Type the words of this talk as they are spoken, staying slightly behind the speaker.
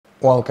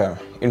Welcome,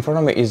 in front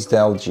of me is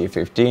DELL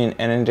G15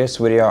 and in this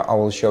video I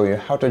will show you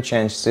how to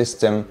change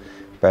system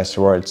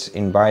passwords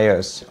in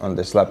BIOS on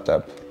this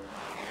laptop.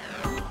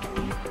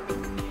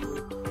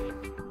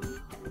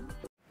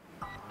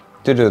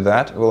 To do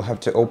that, we'll have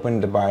to open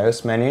the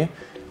BIOS menu,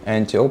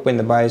 and to open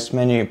the BIOS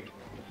menu,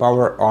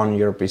 power on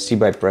your PC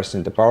by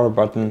pressing the power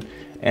button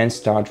and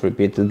start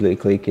repeatedly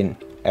clicking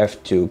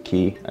F2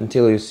 key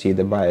until you see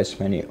the BIOS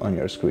menu on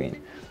your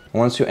screen.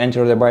 Once you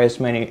enter the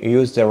BIOS menu,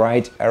 use the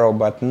right arrow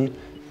button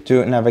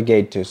to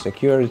navigate to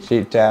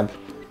Security tab.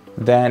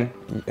 Then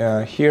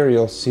here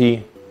you'll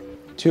see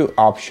two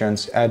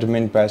options,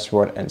 admin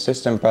password and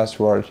system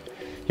password.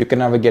 You can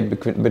navigate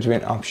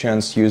between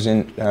options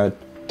using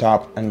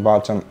top and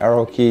bottom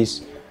arrow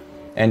keys.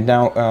 And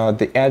now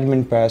the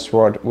admin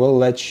password will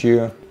let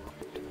you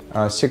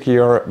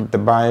secure the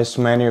BIOS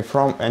menu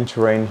from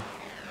entering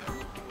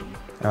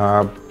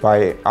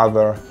by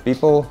other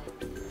people.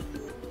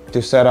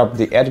 To set up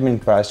the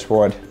admin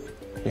password,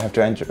 you have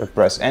to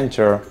press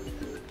enter,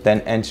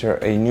 then enter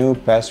a new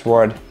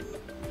password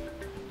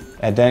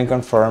and then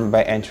confirm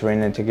by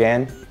entering it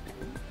again.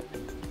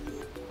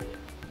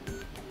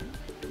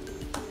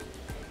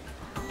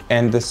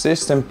 And the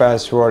system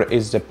password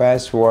is the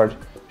password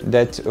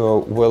that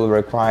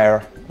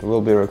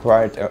will be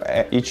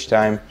required each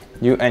time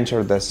you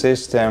enter the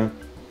system,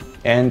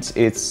 and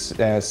it's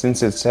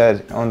since it's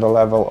set on the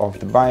level of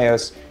the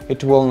BIOS,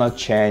 it will not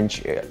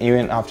change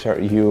even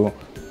after you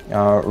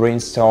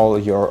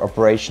reinstall your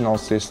operational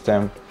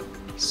system.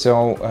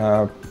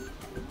 So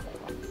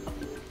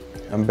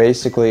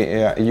basically,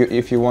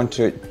 if you want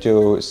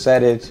to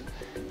set it,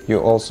 you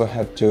also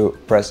have to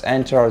press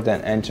enter,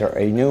 then enter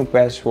a new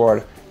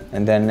password,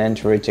 and then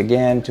enter it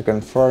again to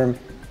confirm,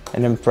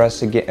 and then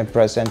press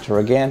enter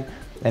again.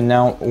 And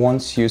now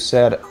once you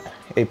set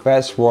a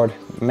password,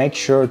 make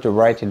sure to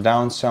write it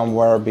down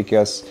somewhere,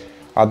 because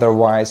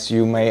otherwise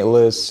you may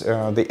lose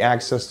the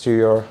access to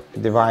your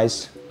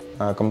device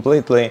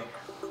completely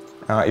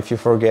if you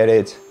forget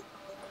it.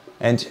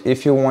 And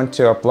if you want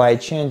to apply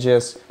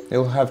changes,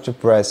 you'll have to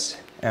press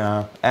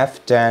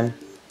F10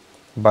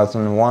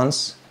 button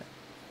once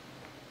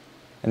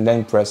and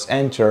then press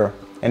enter.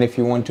 And if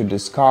you want to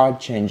discard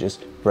changes,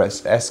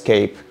 press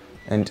escape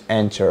and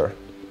enter.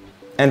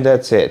 And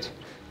that's it.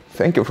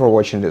 Thank you for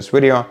watching this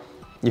video.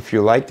 If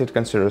you liked it,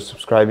 consider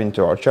subscribing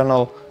to our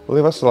channel,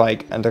 leave us a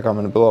like and a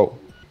comment below.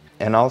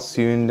 And I'll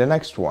see you in the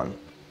next one.